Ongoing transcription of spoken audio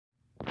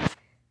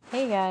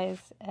Hey guys,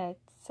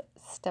 it's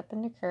Step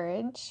Into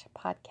Courage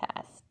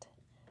podcast.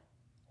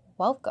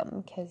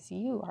 Welcome, because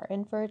you are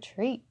in for a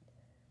treat.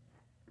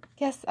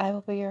 Yes, I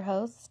will be your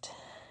host,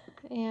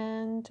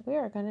 and we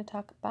are going to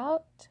talk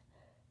about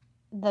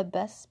the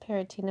best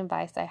parenting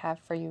advice I have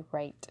for you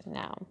right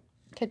now.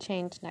 Could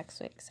change next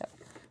week, so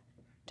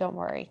don't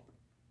worry.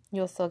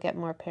 You'll still get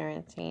more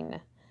parenting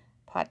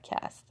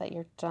podcasts that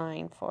you're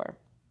dying for.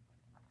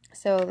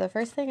 So the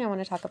first thing I want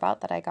to talk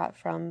about that I got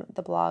from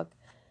the blog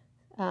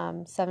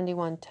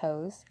 71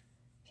 Toes.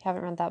 If you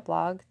haven't read that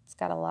blog, it's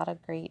got a lot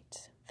of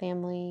great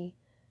family,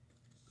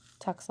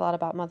 talks a lot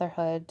about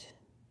motherhood,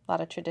 a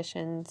lot of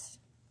traditions,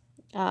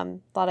 a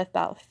lot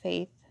about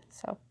faith,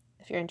 so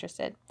if you're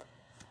interested.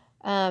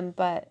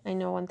 But I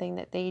know one thing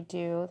that they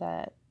do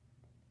that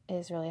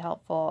is really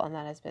helpful and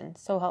that has been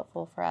so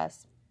helpful for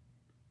us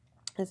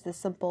is the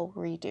simple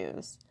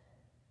redos.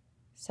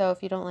 So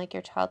if you don't like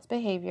your child's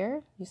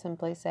behavior, you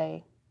simply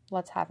say,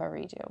 let's have a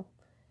redo.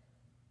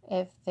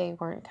 If they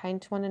weren't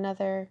kind to one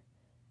another,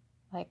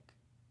 like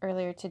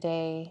earlier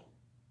today,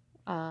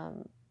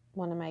 one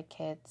of my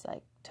kids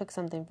took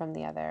something from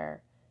the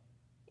other,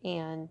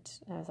 and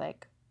I was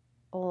like,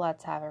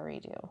 let's have a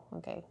redo.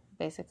 Okay,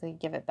 basically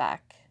give it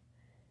back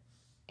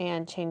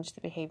and change the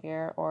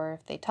behavior. Or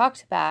if they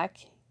talked back,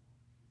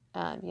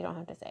 you don't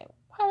have to say,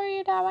 what are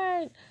you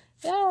doing?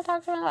 You don't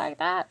talk to me like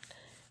that.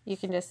 You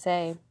can just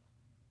say,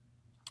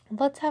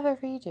 let's have a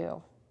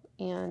redo.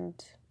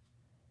 And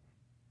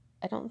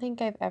I don't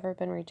think I've ever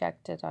been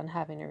rejected on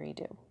having a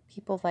redo.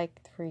 People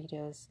like the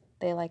redos.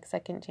 They like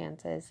second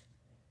chances.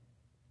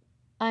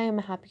 I am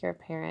a happier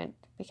parent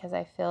because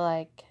I feel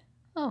like,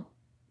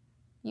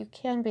 you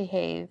can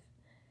behave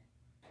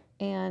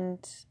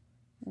and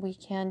we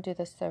can do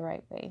this the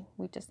right way.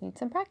 We just need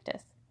some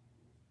practice.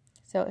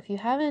 So if you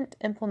haven't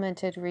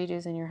implemented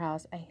redos in your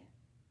house, I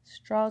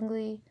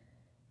strongly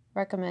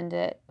recommend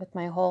it with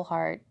my whole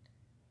heart.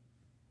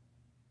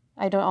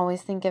 I don't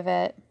always think of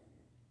it.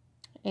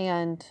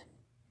 And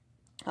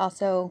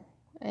also,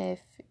 if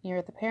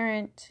you're the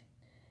parent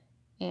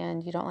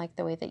and you don't like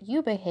the way that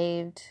you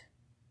behaved,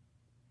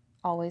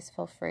 always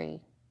feel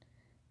free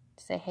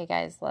to say, hey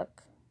guys,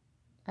 look,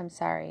 I'm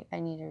sorry, I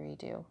need a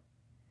redo.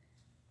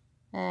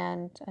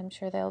 And I'm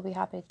sure they'll be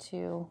happy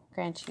to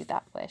grant you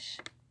that wish.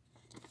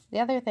 The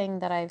other thing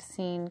that I've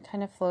seen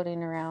kind of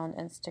floating around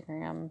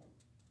Instagram,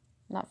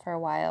 not for a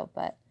while,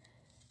 but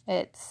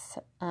it's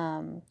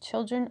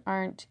children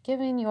aren't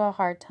giving you a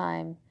hard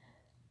time,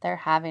 they're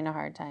having a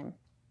hard time.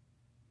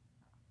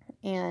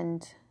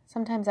 And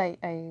sometimes I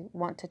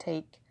want to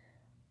take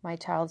my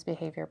child's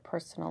behavior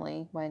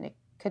personally when it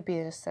could be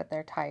just that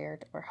they're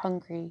tired or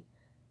hungry,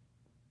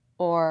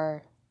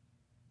 or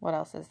what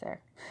else is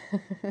there?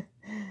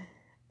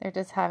 They're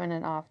just having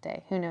an off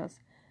day. Who knows?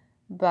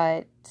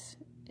 But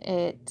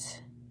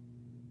it's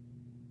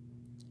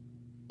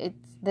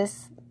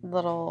this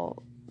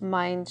little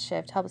mind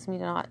shift helps me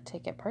to not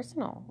take it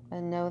personal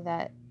and know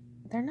that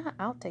they're not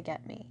out to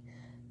get me.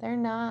 They're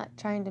not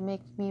trying to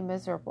make me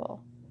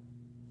miserable.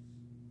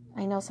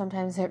 I know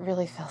sometimes it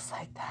really feels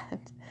like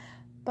that,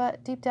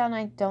 but deep down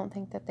I don't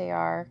think that they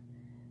are.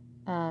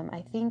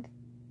 I think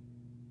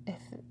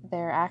if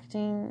they're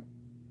acting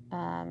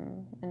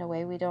in a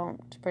way we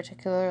don't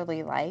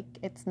particularly like,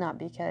 it's not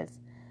because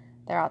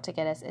they're out to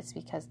get us, it's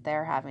because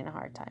they're having a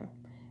hard time.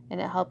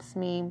 And it helps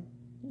me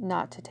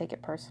not to take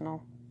it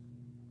personal.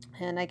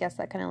 And I guess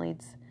that kind of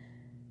leads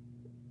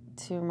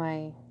to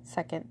my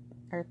second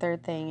or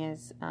third thing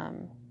is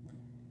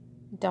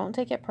don't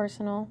take it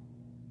personal,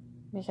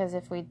 because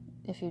if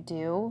you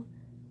do,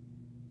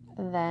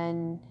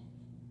 then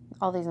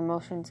all these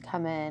emotions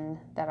come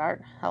in that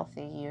aren't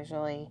healthy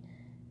usually,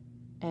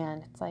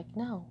 and it's like,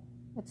 no,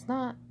 it's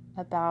not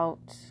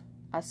about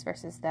us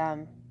versus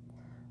them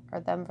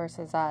or them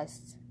versus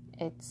us.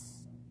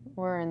 It's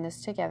we're in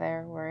this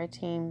together, we're a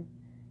team,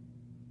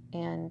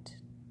 and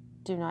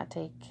do not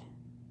take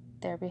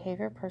their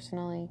behavior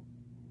personally.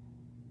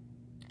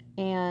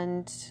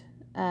 And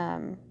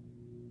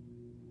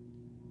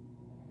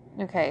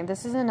okay,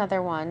 this is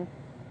another one.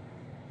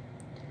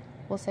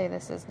 We'll say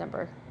this is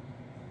number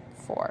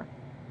 4.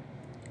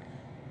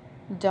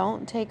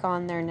 Don't take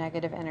on their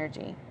negative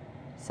energy.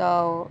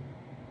 So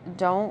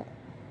don't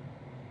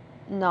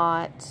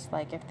not,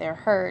 like, if they're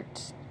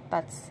hurt,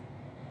 that's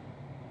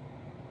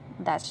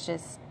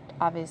just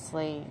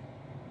obviously,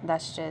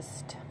 that's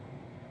just,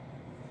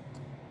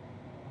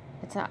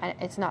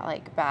 it's not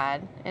like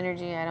bad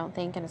energy, I don't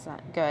think, and it's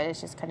not good. It's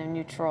just kind of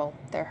neutral.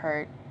 They're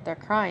hurt, they're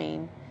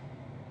crying,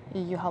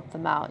 you help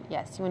them out.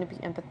 Yes, you want to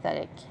be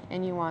empathetic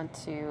and you want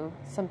to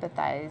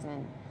sympathize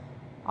and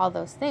all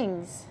those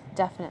things,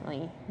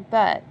 definitely.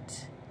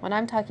 But what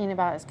I'm talking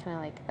about is kind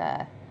of like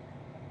the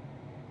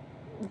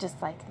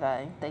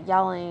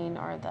yelling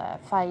or the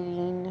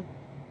fighting.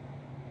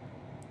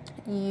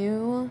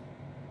 You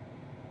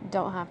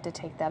don't have to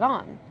take that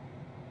on.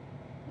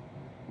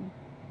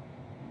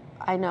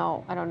 I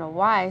don't know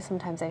why,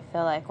 sometimes I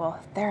feel like,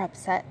 well, if they're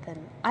upset,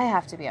 then I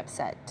have to be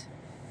upset.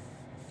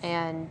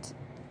 And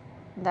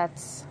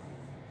that's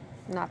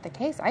not the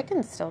case. I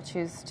can still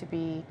choose to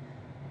be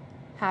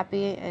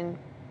happy and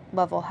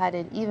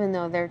level-headed, even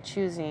though they're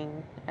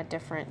choosing a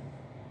different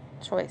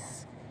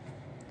choice.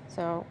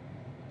 So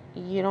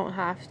you don't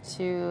have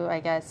to, I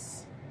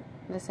guess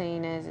the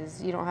saying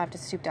is you don't have to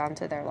stoop down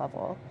to their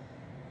level.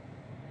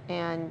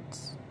 And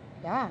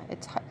yeah,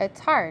 it's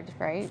hard,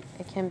 right?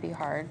 It can be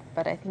hard,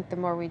 but I think the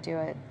more we do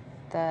it,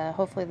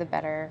 hopefully the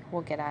better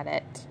we'll get at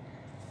it.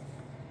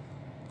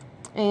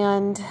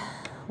 And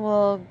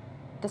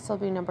this will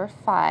be number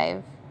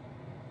 5.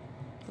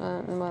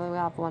 And we'll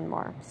have one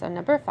more. So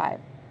number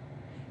 5.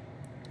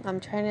 I'm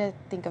trying to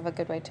think of a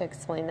good way to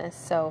explain this.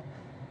 So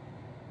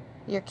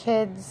your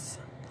kids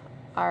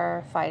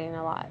are fighting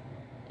a lot,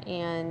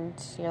 and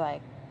you're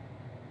like,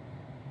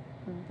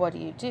 what do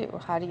you do?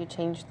 How do you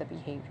change the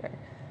behavior?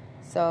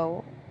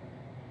 So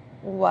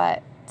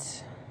what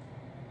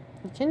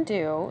you can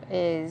do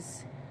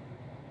is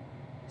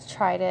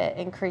try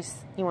to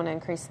increase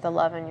the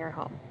love in your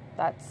home.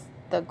 That's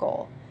the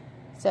goal.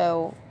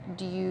 So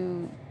do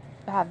you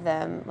have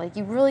them, like,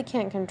 you really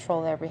can't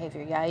control their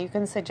behavior. Yeah, you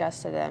can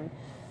suggest to them,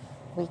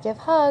 we give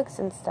hugs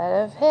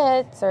instead of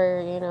hits,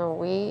 or,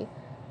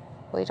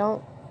 we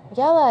don't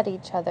yell at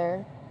each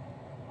other.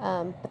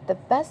 But the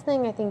best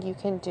thing I think you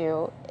can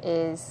do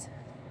is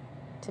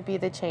to be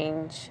the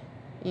change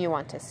you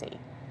want to see.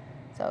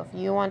 So if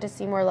you want to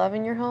see more love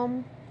in your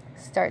home,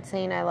 start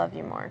saying I love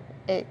you more.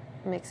 It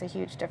makes a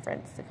huge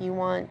difference. If you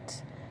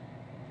want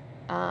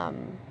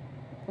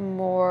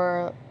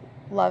more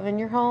love in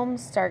your home,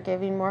 start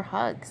giving more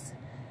hugs.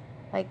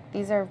 Like,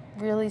 these are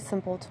really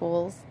simple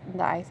tools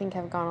that I think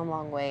have gone a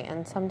long way.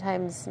 And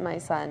sometimes my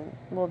son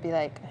will be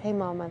like, hey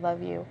Mom, I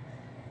love you.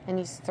 And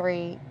he's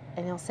 3,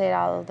 and he'll say it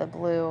out of the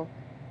blue.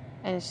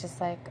 And it's just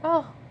like,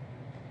 oh,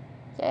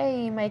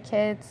 yay, my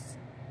kids.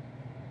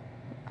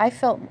 I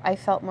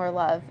felt more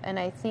love. And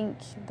I think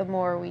the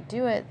more we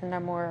do it, the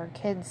more our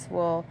kids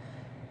will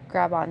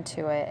grab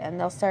onto it. And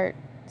they'll start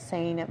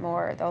saying it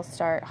more. They'll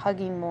start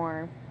hugging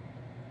more.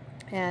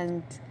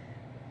 And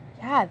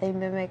yeah, they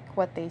mimic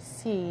what they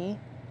see.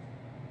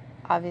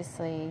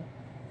 Obviously,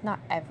 not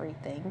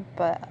everything,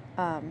 but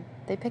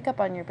they pick up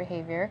on your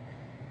behavior.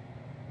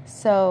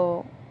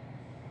 So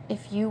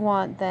if you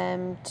want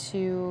them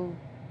to,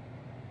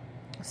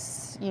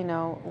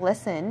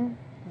 listen,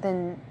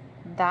 then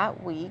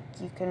that week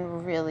you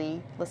can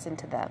really listen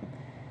to them.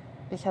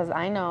 Because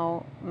I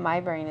know my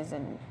brain is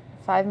in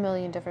 5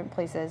 million different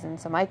places, and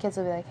so my kids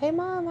will be like, hey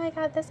Mom, I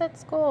got this at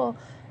school.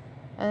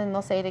 And then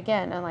they'll say it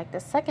again, and like the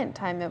second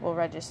time it will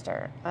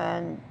register.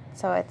 And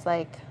so it's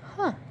like,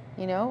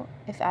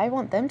 if I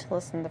want them to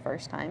listen the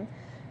first time,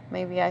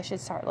 maybe I should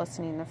start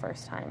listening the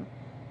first time.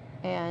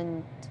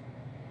 And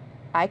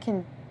I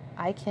can,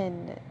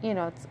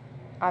 it's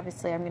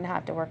obviously I'm going to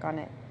have to work on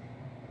it,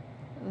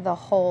 the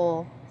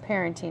whole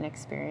parenting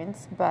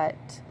experience,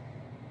 but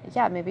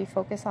yeah, maybe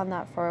focus on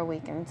that for a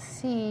week and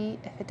see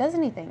if it does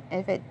anything.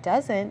 If it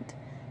doesn't,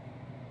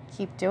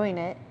 keep doing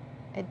it.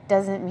 It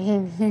doesn't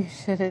mean you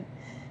shouldn't,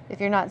 if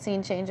you're not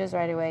seeing changes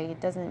right away,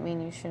 it doesn't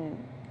mean you shouldn't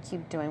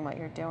keep doing what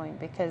you're doing,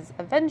 because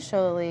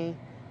eventually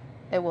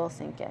it will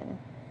sink in.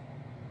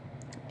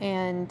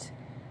 And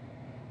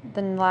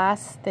the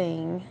last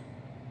thing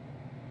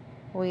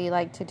we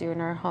like to do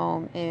in our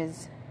home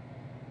is,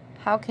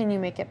 how can you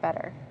make it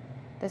better?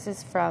 This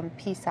is from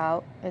Peace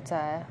Out. It's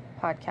a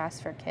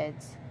podcast for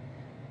kids.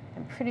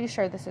 I'm pretty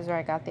sure this is where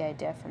I got the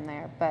idea from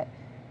there. But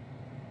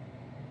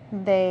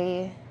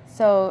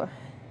so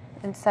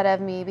instead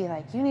of me be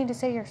like, you need to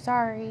say you're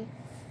sorry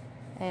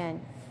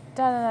and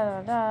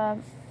da-da-da-da-da,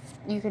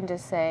 you can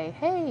just say,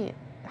 hey,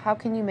 how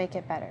can you make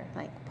it better?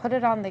 Like, put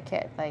it on the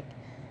kid. Like,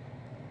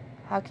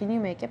 how can you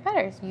make it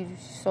better? You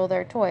stole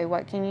their toy.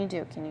 What can you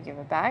do? Can you give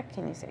it back?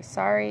 Can you say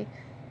sorry?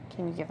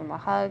 Can you give them a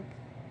hug?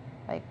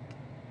 Like,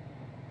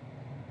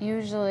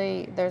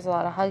 usually there's a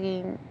lot of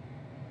hugging,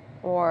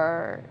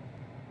 or,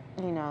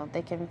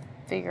 they can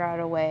figure out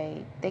a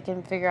way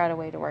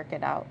to work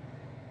it out.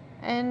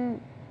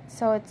 And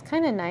so it's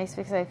kind of nice,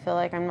 because I feel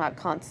like I'm not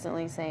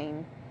constantly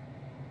saying,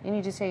 you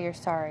need to say you're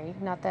sorry.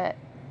 Not that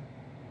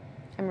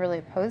I'm really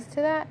opposed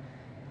to that.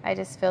 I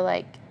just feel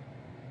like,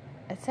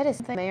 instead of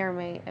if they may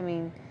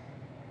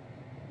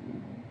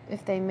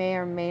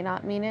or may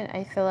not mean it,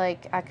 I feel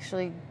like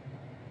actually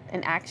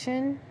an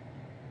action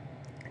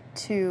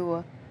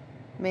to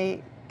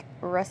make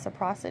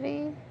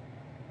reciprocity,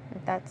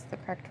 if that's the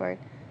correct word,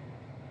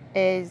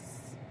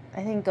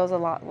 goes a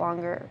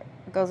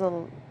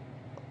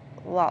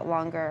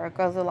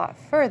lot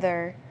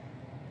further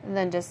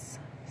than just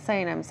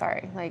saying I'm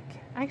sorry. Like,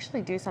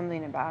 actually do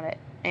something about it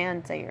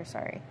and say you're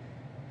sorry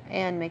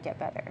and make it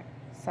better.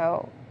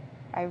 So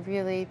I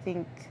really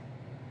think,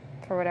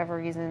 for whatever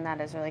reason,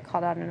 that is really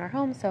called out in our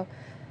home. So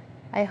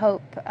I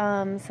hope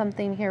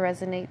something here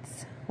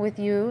resonates with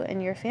you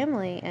and your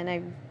family. And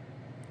I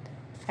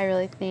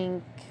really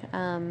think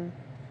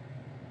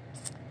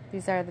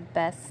these are the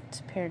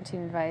best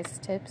parenting advice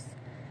tips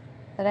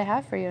that I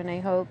have for you. And I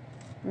hope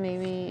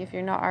maybe if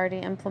you're not already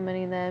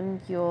implementing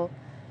them, you'll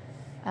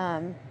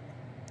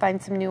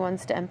find some new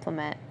ones to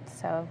implement.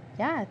 So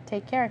yeah,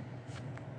 take care.